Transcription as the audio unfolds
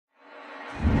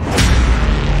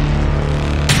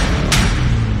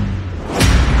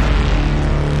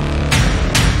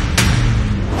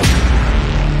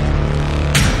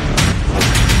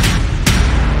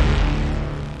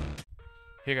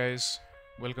guys,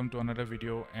 welcome to another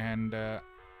video, and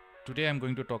today I'm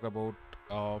going to talk about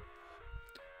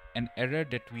an error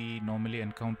that we normally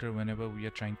encounter whenever we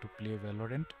are trying to play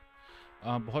Valorant.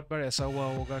 बहुत बार ऐसा हुआ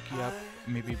होगा कि आप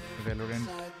may be Valorant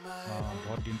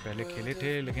बहुत दिन पहले खेले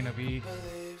थे, लेकिन अभी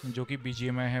जो कि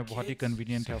BGMI है बहुत ही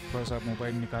कन्वीनियंट है. ऑफ कोर्स आप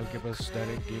मोबाइल निकाल के बस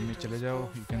डायरेक्ट गेम में चले जाओ,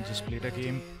 you can just play the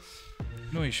game,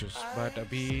 no issues. But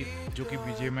अभी जो कि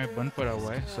BGMI बंद पड़ा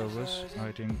हुआ है सर्वर्स,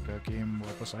 आई थिंक गेम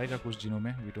वापस आएगा कुछ दिनों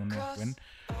में, we don't know when.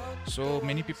 So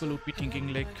many people would be thinking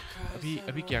like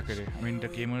अभी क्या करें. आई मीन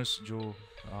द गेमर्स जो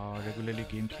रेगुलरली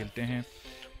गेम खेलते हैं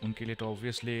उनके लिए तो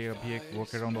ऑब्वियसली अभी एक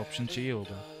वर्क अराउंड ऑप्शन चाहिए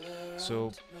होगा.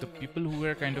 So the people who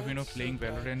are kind of playing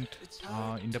Valorant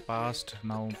in the past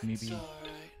now may be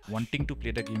wanting to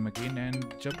play the game again, and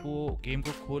जब वो गेम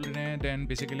को खोल रहे हैं then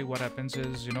basically what happens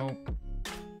is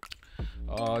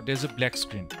there's a black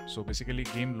screen. So basically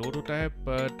game load होता है,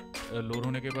 but load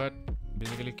होने के बाद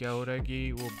basically क्या हो रहा है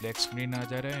कि वो black screen आ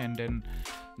जा रहा है and then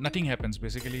nothing happens.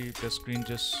 Basically the screen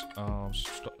just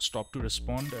stop to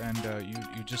respond and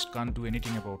you just can't do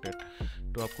anything about it.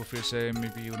 तो आपको फिर से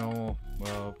maybe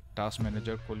टास्क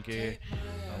मैनेजर खोल के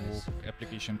वो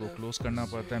एप्लीकेशन को क्लोज करना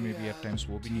पड़ता है. मे बी एट टाइम्स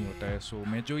वो भी नहीं होता है. सो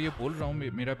मैं जो ये बोल रहा हूँ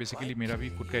मेरा भी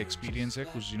खुद का एक्सपीरियंस है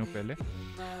कुछ दिनों पहले,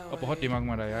 और बहुत दिमाग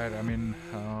मारा यार. आई मीन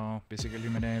बेसिकली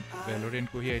मैंने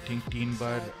Valorant को ही आई थिंक 3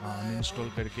 बार अनइंस्टॉल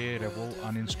करके रेवो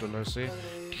अनइंस्टॉलर से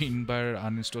 3 बार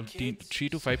uninstall 3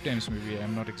 to 5 times may be. I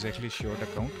am not exactly sure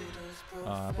the count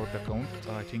about the count.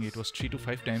 I think it was 3 to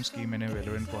 5 times कि मैंने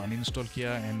Valorant को uninstall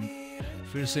किया and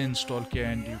फिर से इंस्टॉल किया.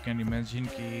 एंड यू कैन इमेजिन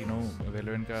कि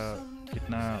Valorant का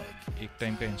कितना एक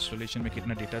टाइम का इंस्टॉलेशन में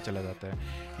कितना डेटा चला जाता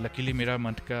है. लकीली मेरा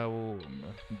मंथ का वो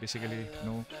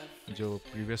बेसिकली जो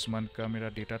प्रीवियस मंथ का मेरा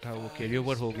डेटा था वो कैरी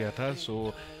ओवर हो गया था.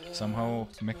 सो समहाउ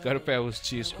मैं कर पाया उस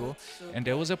चीज़ को. And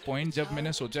there was a point जब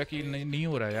मैंने सोचा कि नहीं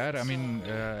हो रहा यार. I mean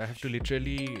I have to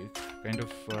literally kind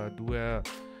of do a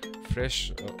fresh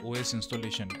OS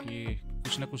installation कि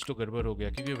कुछ ना कुछ तो गड़बड़ हो गया,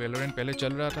 क्योंकि Valorant पहले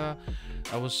चल रहा था.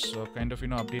 I was kind of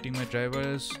updating my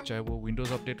drivers, चाहे वो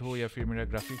विंडोज़ अपडेट हो या फिर मेरा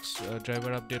ग्राफिक्स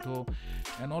ड्राइवर अपडेट हो,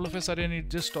 and all of a sudden it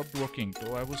just stopped working.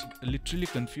 तो आई वॉज लिटरली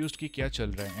कन्फ्यूज्ड कि क्या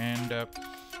चल रहा है. And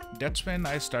that's when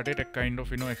I started a kind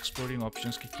of exploring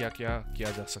options कि क्या क्या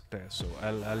किया जा सकता है. सो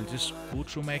I'll just go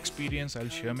through my experience,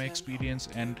 I'll share my experience,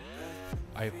 and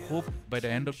I hope by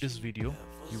the end of this video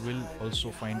you will also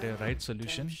find a right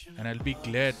solution, and I'll be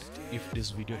glad if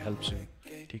this video helps you.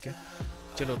 ठीक है,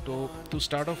 चलो. तो to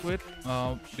start off with,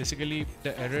 basically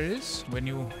the error is when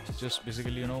you just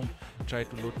basically try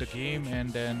to load the game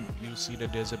and then you see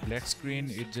that there's a black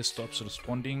screen, it just stops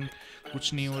responding,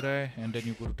 कुछ नहीं हो रहा है, and then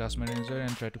you go to task manager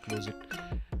and try to close it.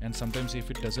 And sometimes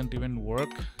if it doesn't even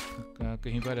work,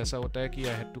 कहीं बार ऐसा होता है कि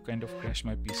I had to kind of crash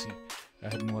my PC.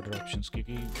 I had no other options,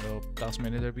 क्योंकि task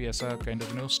manager भी ऐसा kind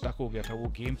of stuck हो गया था. वो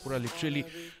गेम पूरा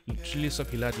लिटरली सब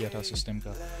हिला दिया था सिस्टम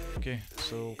का. ओके,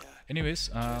 सो एनीवेज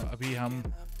अभी हम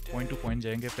पॉइंट टू पॉइंट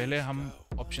जाएंगे. पहले हम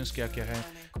ऑप्शंस क्या क्या है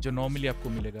जो नॉर्मली आपको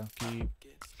मिलेगा कि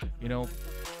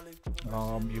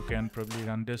you can probably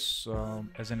run this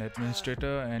as an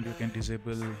administrator and you can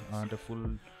disable the full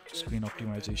screen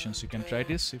optimizations. You can try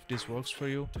this if this works for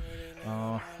you.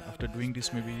 After doing this,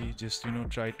 maybe just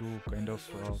try to kind of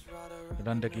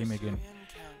run the game again.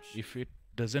 If it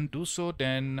doesn't do so,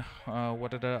 then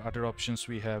what are the other options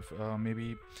we have?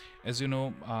 Maybe as you know,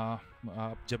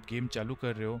 आप जब game चालू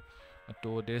कर रहे हो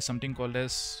तो there is something called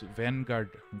as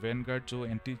Vanguard जो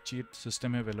anti cheat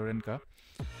system है Valorant का.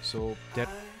 So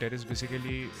that is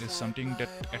basically is something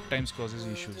that at times causes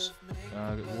issues.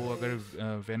 वो अगर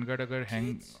Vanguard अगर हैंग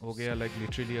हो गया, like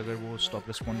literally अगर वो stop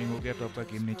responding हो गया, तो आपका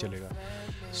गेम नहीं चलेगा.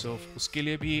 So उसके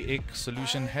लिए भी एक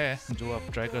solution है जो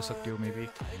आप try कर सकते हो. मे बी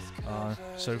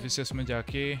services में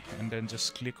जाके and then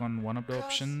just click on one of the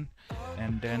option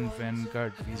and then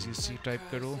Vanguard VCC type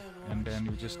करो and then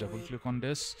you just double click on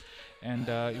this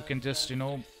and you can just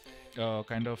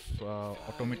kind of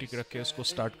automatic रख के उसको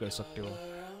start कर सकते हो.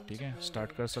 ठीक है,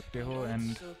 स्टार्ट कर सकते हो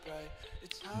and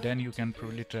then you can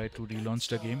probably try to relaunch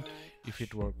the game if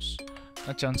it works.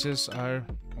 Chances are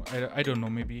I don't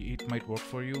know, maybe it might work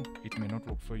for you, it may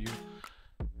not work for you.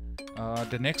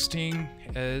 The next thing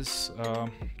is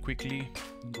quickly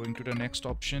going to the next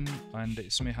option, and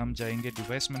इसमें हम जाएंगे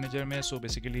device manager में. So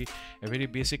basically a very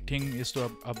basic thing is to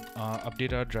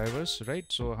update our drivers,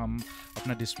 right? So हम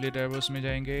अपना display drivers में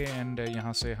जाएंगे and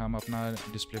यहाँ से हम अपना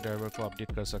display driver को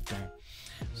update कर सकते हैं.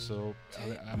 So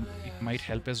it might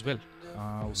help as well.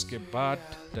 उसके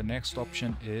बाद the next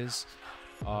option is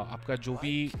आपका जो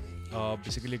भी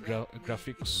बेसिकली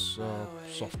ग्राफिक्स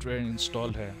सॉफ्टवेयर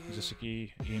इंस्टॉल है, जैसे कि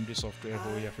AMD सॉफ्टवेयर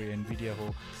हो या फिर NVIDIA हो,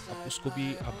 आप उसको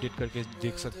भी अपडेट करके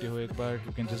देख सकते हो एक बार.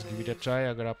 You can just give it a try.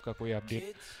 अगर आपका कोई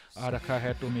अपडेट आ रखा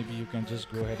है तो may be you can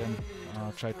just go ahead and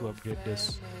try to upgrade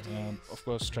this. Of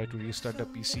course, try to restart the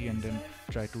PC and then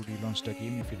try to relaunch the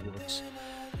game if it works.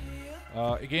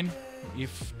 Again,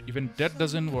 if even that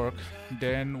doesn't work,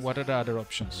 then what are the other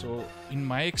options? So in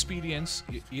my experience,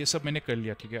 ये सब मैंने कर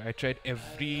लिया, ठीक है. I tried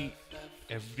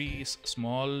every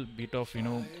small bit of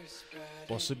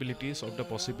possibilities of the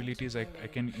possibilities I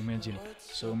can imagine.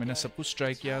 So मैंने सब कुछ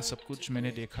try किया, सब कुछ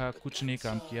मैंने देखा, कुछ नहीं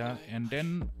काम किया, and then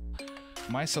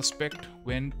my suspect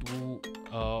went to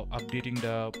updating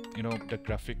the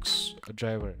graphics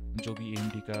driver जो भी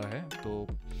AMD का है. तो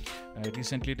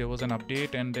recently there was an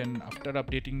update, and then after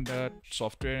updating the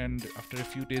software and after a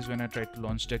few days when I tried to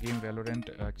launch the game Valorant,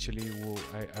 actually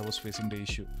I was facing the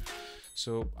issue.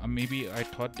 So maybe I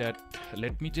thought that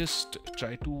let me just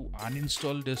try to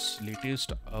uninstall this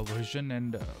latest version,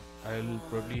 and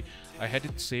I had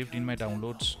it saved in my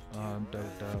downloads,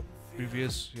 the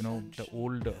previous the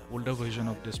older version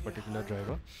of this particular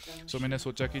driver. So मैंने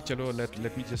सोचा कि चलो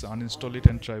let me just uninstall it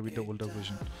and try with the older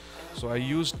version. So I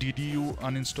used DDU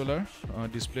uninstaller,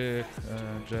 display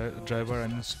driver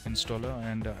installer,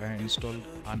 and I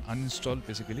uninstalled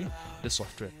basically the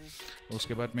software.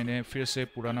 उसके बाद मैंने फिर से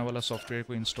पुराना वाला सॉफ्टवेयर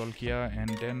को इंस्टॉल किया,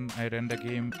 and then I ran the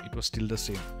game. It was still the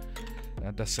same.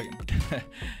 The second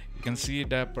you can see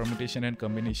the permutation and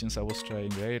combinations I was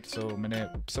trying, right? So मैंने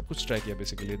सब कुछ try किया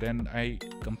basically. Then I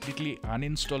completely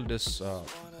uninstalled this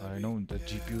the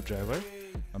GPU driver,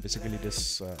 basically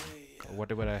this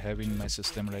whatever I have in my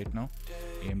system right now,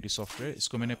 AMD software.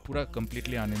 इसको मैंने पूरा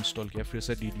completely uninstall किया फिर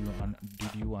से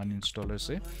DDU uninstaller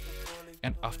से.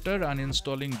 And after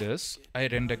uninstalling this, I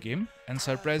ran the game, and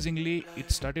surprisingly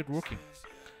it started working.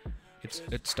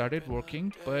 It started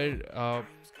working, but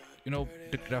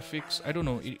the graphics, I don't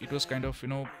know, it was kind of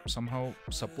somehow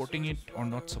supporting it or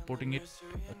not supporting it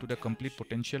to the complete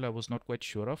potential. I was not quite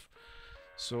sure of.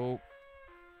 So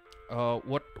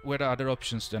what were the other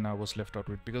options then I was left out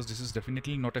with, because this is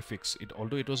definitely not a fix.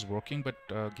 Although it was working, but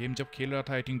game जब खेल रहा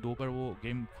था, I think 2 बार वो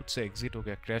game खुद से exit हो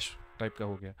गया, crash type का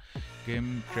हो गया,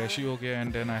 game crash ही हो गया,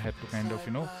 and then I had to kind of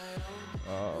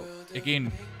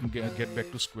again get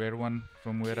back to square one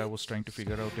from where I was trying to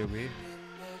figure out a way.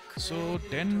 So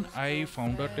then I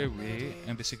found out a way,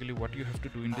 and basically what you have to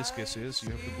do in this case is you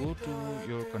have to go to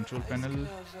your control panel,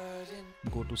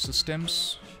 go to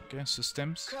systems, okay,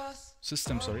 system,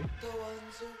 sorry,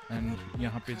 and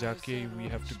यहाँ पे जाके we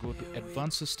have to go to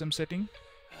advanced system setting,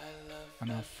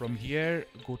 and from here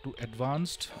go to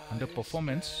advanced. Under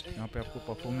performance, यहाँ पे आपको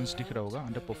performance दिख रहा होगा.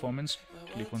 Under performance,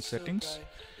 click on settings,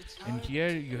 and here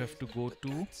you have to go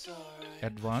to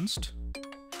advanced.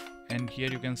 And here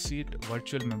you can see it,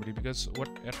 virtual memory, because what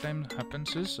at time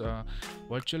happens is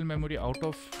virtual memory out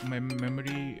of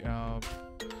memory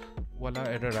wala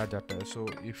error aa jata hai. So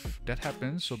if that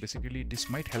happens, so basically this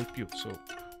might help you. So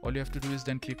all you have to do is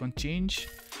then click on change,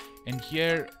 and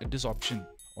here this option,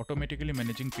 automatically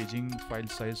managing paging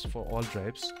file size for all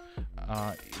drives.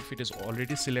 If it is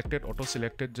already selected, auto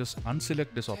selected, just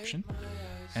unselect this option,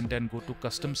 and then go to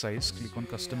custom size, click on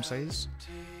custom size,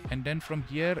 and then from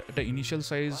here the initial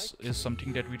size is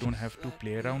something that we don't have to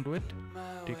play around with.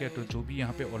 ठीक है, तो जो भी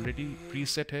यहाँ पे already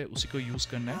preset है उसी को use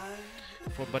करना है.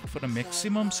 But for the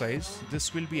maximum size,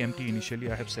 this will be empty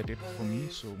initially. I have set it for me,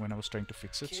 so when I was trying to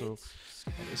fix it. So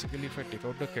basically if I take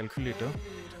out the calculator,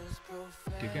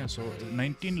 ठीक है, so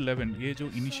 1911 ये जो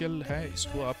initial है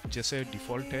इसको आप जैसे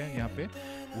default है यहाँ पे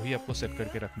वही आपको set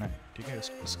करके रखना है. ठीक है,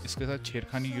 इसके साथ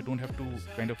छेड़खानी, you don't have to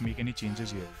kind of make any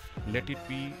changes here. Let it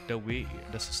be the way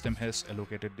the system has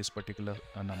allocated this particular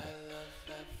number.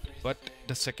 But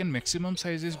the second maximum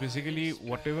size is basically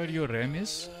whatever your RAM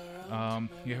is.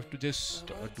 You have to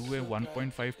just do a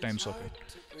 1.5 times of it.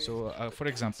 So for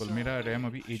example मेरा RAM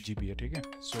अभी 8 GB है, ठीक है.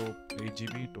 So 8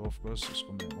 GB तो of course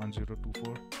इसको मैं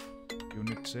 1024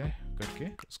 unit से करके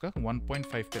इसका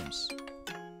 1.5 टाइम्स,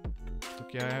 तो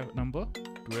क्या है नंबर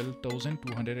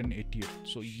 12,288.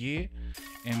 सो ये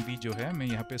MB जो है मैं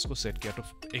यहाँ पे इसको सेट किया. तो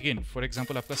अगेन फॉर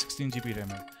एग्जांपल आपका 16 GB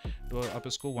RAM है, तो आप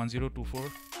इसको 1024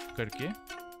 करके,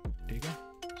 ठीक है,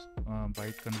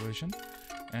 बाइट कन्वर्जन,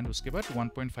 एंड उसके बाद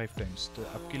 1.5 टाइम्स, तो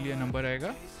आपके लिए नंबर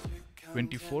आएगा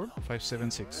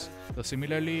 24576. तो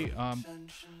सिमिलरली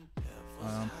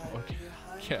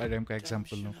क्या रैम का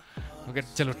एग्जांपल लूँ, ओके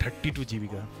चलो 32 GB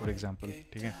का फॉर एग्जांपल,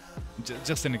 ठीक है,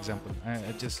 just an example,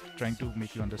 I just trying to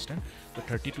make you understand. तो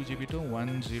 32 GB तो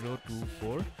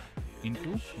 1024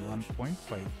 इंटू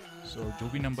 1.5, सो जो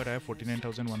भी नंबर आया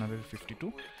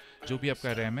 49,152. जो भी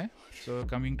आपका रैम है. So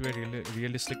coming to a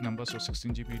realistic number, so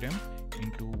 16 GB RAM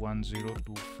into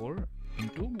 1024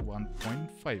 into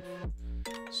 1.5.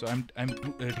 So I'm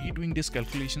redoing this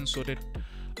calculation so that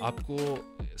आपको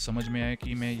समझ में आए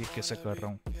कि मैं ये कैसे कर रहा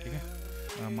हूँ. ठीक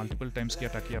है, मल्टीपल टाइम्स किया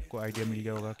ताकि आपको आइडिया मिल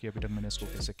गया होगा कि अभी तक मैंने इसको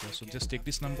कैसे किया. So just take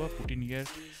this number, put in here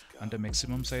under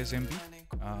maximum size MB,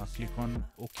 click on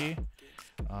okay,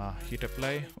 hit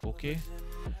apply, okay,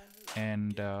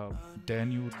 and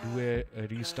then you do a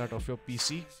restart of your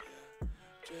PC,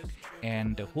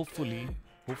 and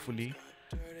hopefully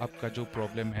आपका जो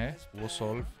प्रॉब्लम है वो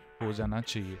सॉल्व हो जाना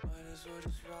चाहिए.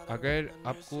 अगर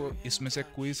आपको इसमें से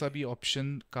कोई सा भी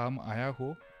ऑप्शन काम आया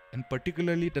हो, and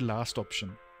particularly the last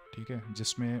option, ठीक है,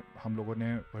 जिसमें हम लोगों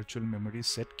ने वर्चुअल मेमोरी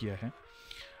सेट किया है,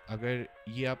 अगर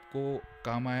ये आपको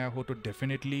काम आया हो तो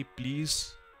डेफिनेटली प्लीज़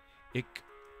एक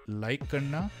लाइक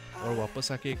करना और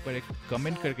वापस आके एक बार एक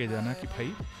कमेंट करके जाना कि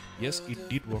भाई yes it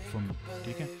did work for me.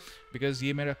 ठीक है, बिकॉज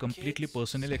ये मेरा कम्प्लीटली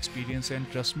पर्सनल एक्सपीरियंस है,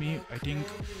 and trust me, I think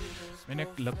मैंने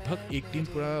लगभग एक दिन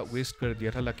पूरा वेस्ट कर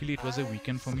दिया था. Luckily it was a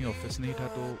weekend for me, office नहीं था,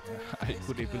 तो I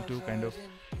could able to kind of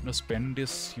spend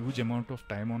this huge amount of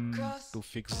time on to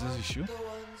fix this issue.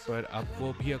 पर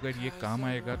आपको भी अगर ये काम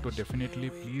आएगा तो definitely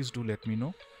please do let me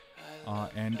know.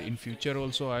 And in future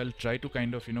also I'll try to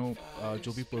kind of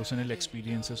जो भी personal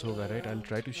experiences होगा, right, I'll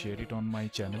try to share it on my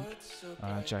channel,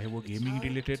 चाहे वो gaming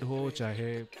related हो, चाहे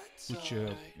कुछ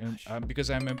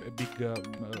because I'm a big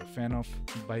fan of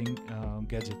buying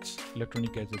gadgets,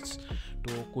 electronic gadgets.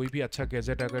 तो कोई भी अच्छा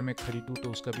gadget अगर मैं खरीदूँ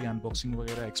तो उसका भी unboxing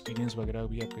वगैरह, experience वगैरह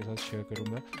भी आपके साथ share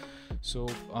करूँगा. So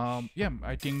yeah,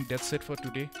 I think that's it for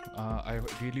today. I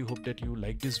really hope that you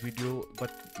like this video,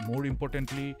 but more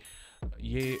importantly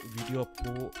ये वीडियो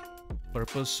आपको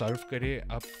पर्पस सर्व करे.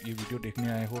 आप ये वीडियो देखने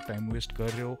आए हो, टाइम वेस्ट कर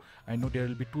रहे हो. I know there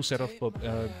will be to set of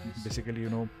basically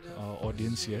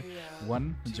audience here.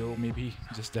 One जो मे बी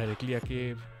जस्ट डायरेक्टली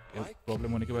आके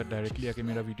प्रॉब्लम होने के बाद डायरेक्टली आके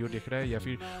मेरा वीडियो देख रहा है, या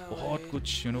फिर बहुत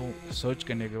कुछ सर्च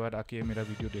करने के बाद आके मेरा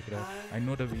वीडियो देख रहा है. I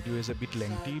know the video is a bit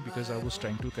lengthy because I was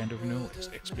trying to kind of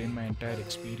explain my entire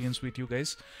experience with you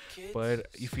guys.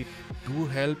 But if it do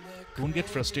help, don't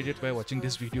get frustrated by watching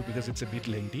this video because it's a bit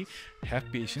lengthy. Have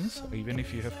patience. Even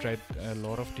if you have tried a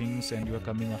lot of things and you are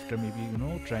coming after maybe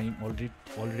trying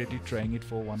already trying it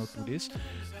for 1 or 2 days,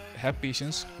 have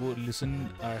patience, go listen.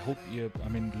 I hope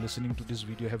listening to this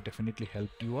video have definitely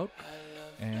helped you out.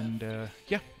 And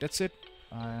yeah, that's it.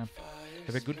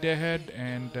 Have a good day ahead,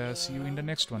 and see you in the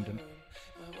next one then.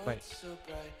 Bye.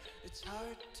 It's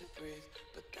hard to breathe,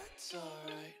 but that's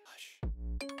alright.